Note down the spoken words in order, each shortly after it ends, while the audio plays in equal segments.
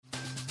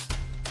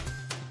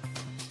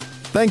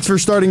Thanks for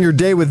starting your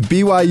day with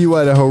BYU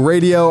Idaho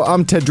Radio.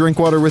 I'm Ted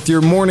Drinkwater with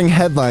your morning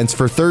headlines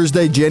for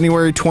Thursday,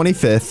 January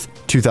 25th,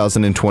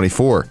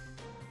 2024.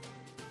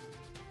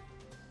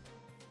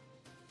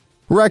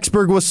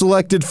 Rexburg was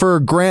selected for a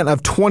grant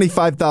of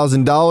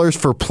 $25,000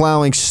 for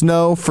plowing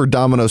snow for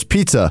Dominoes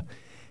Pizza.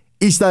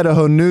 East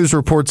Idaho News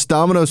reports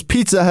Dominoes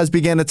Pizza has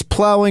begun its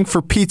Plowing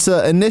for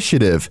Pizza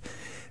initiative.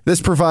 This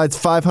provides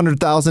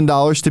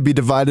 $500,000 to be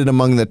divided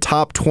among the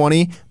top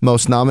 20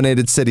 most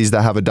nominated cities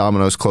that have a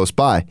Domino's close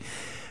by.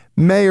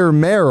 Mayor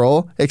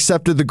Merrill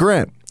accepted the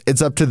grant.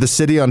 It's up to the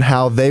city on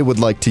how they would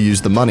like to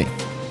use the money.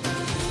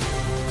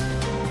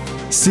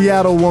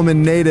 Seattle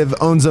Woman Native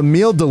owns a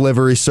meal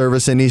delivery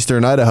service in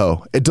Eastern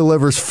Idaho. It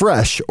delivers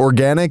fresh,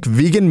 organic,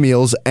 vegan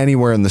meals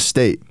anywhere in the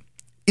state.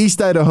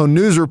 East Idaho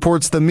News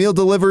reports the meal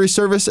delivery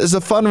service is a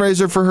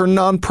fundraiser for her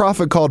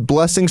nonprofit called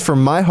Blessings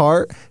from My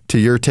Heart to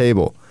Your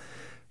Table.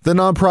 The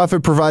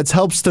nonprofit provides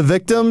helps to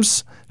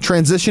victims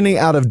transitioning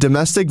out of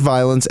domestic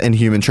violence and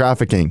human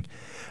trafficking.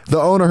 The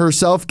owner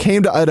herself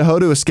came to Idaho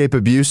to escape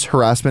abuse,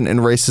 harassment, and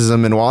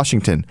racism in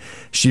Washington.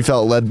 She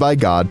felt led by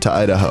God to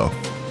Idaho.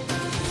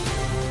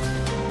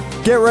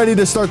 Get ready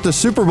to start the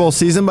Super Bowl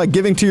season by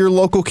giving to your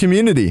local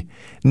community.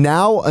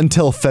 Now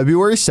until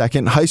February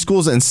 2nd, high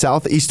schools in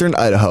southeastern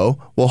Idaho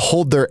will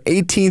hold their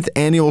 18th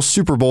annual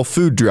Super Bowl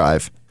food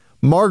drive.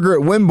 Margaret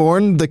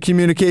Wimborne, the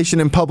Communication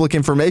and Public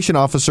Information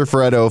Officer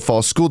for Idaho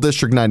Falls School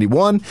District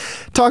 91,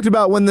 talked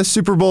about when the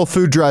Super Bowl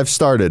food drive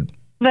started.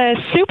 The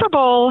Super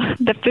Bowl,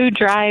 the food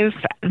drive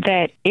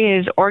that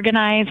is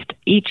organized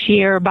each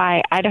year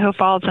by Idaho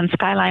Falls and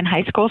Skyline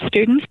High School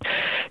students,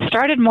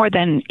 started more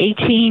than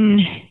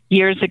 18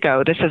 years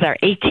ago. This is our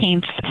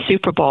 18th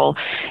Super Bowl.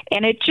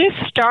 And it just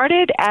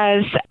started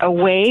as a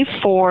way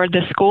for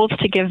the schools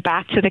to give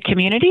back to the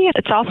community.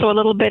 It's also a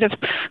little bit of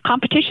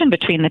competition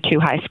between the two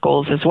high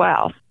schools as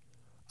well.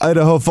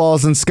 Idaho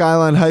Falls and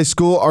Skyline High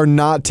School are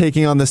not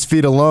taking on this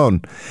feat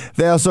alone.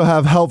 They also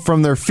have help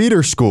from their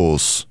feeder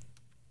schools.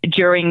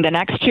 During the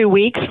next 2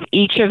 weeks,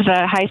 each of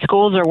the high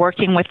schools are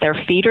working with their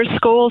feeder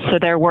schools, so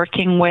they're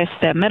working with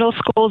the middle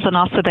schools and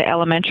also the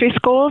elementary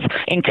schools,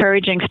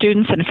 encouraging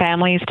students and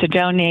families to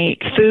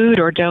donate food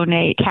or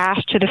donate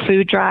cash to the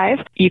food drive.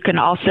 You can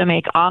also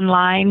make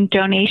online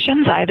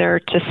donations, either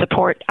to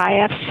support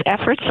IF's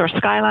efforts or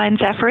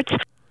Skyline's efforts.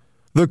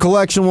 The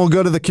collection will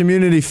go to the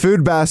community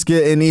food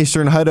basket in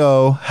Eastern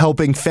Idaho,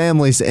 helping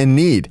families in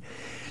need.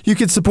 You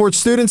can support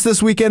students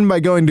this weekend by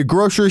going to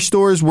grocery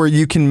stores where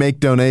you can make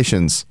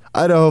donations.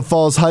 Idaho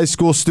Falls High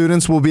School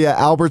students will be at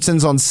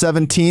Albertsons on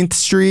 17th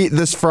Street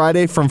this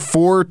Friday from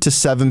 4 to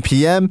 7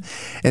 p.m.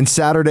 and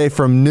Saturday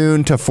from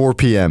noon to 4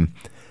 p.m.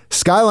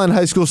 Skyline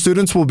High School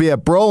students will be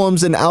at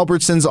Brolam's and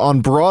Albertsons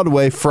on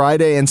Broadway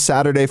Friday and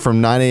Saturday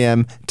from 9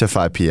 a.m. to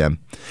 5 p.m.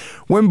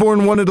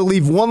 Wimborne wanted to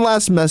leave one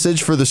last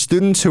message for the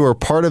students who are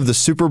part of the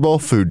Super Bowl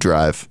food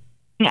drive.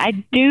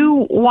 I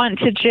do want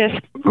to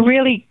just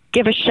really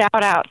give a shout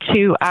out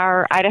to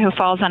our Idaho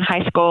Falls and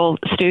high school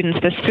students.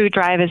 This food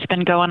drive has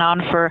been going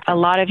on for a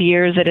lot of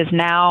years. It is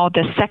now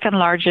the second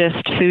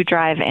largest food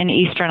drive in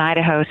Eastern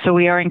Idaho. So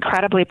we are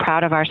incredibly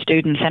proud of our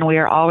students, and we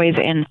are always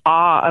in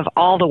awe of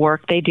all the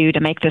work they do to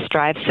make this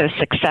drive so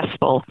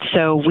successful.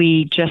 So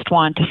we just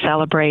want to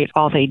celebrate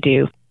all they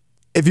do.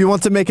 If you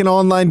want to make an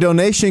online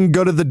donation,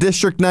 go to the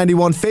District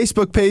 91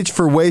 Facebook page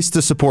for ways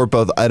to support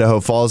both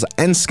Idaho Falls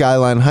and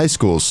Skyline High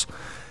Schools.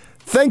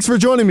 Thanks for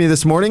joining me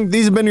this morning.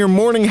 These have been your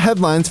morning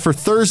headlines for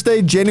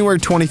Thursday, January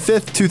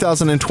 25th,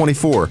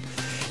 2024.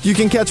 You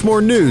can catch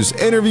more news,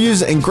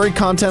 interviews, and great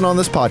content on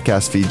this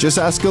podcast feed. Just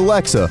ask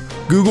Alexa,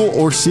 Google,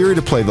 or Siri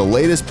to play the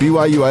latest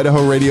BYU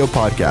Idaho Radio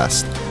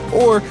podcast.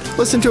 Or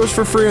listen to us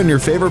for free on your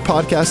favorite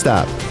podcast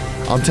app.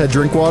 I'm Ted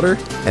Drinkwater,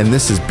 and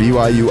this is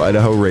BYU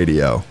Idaho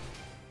Radio.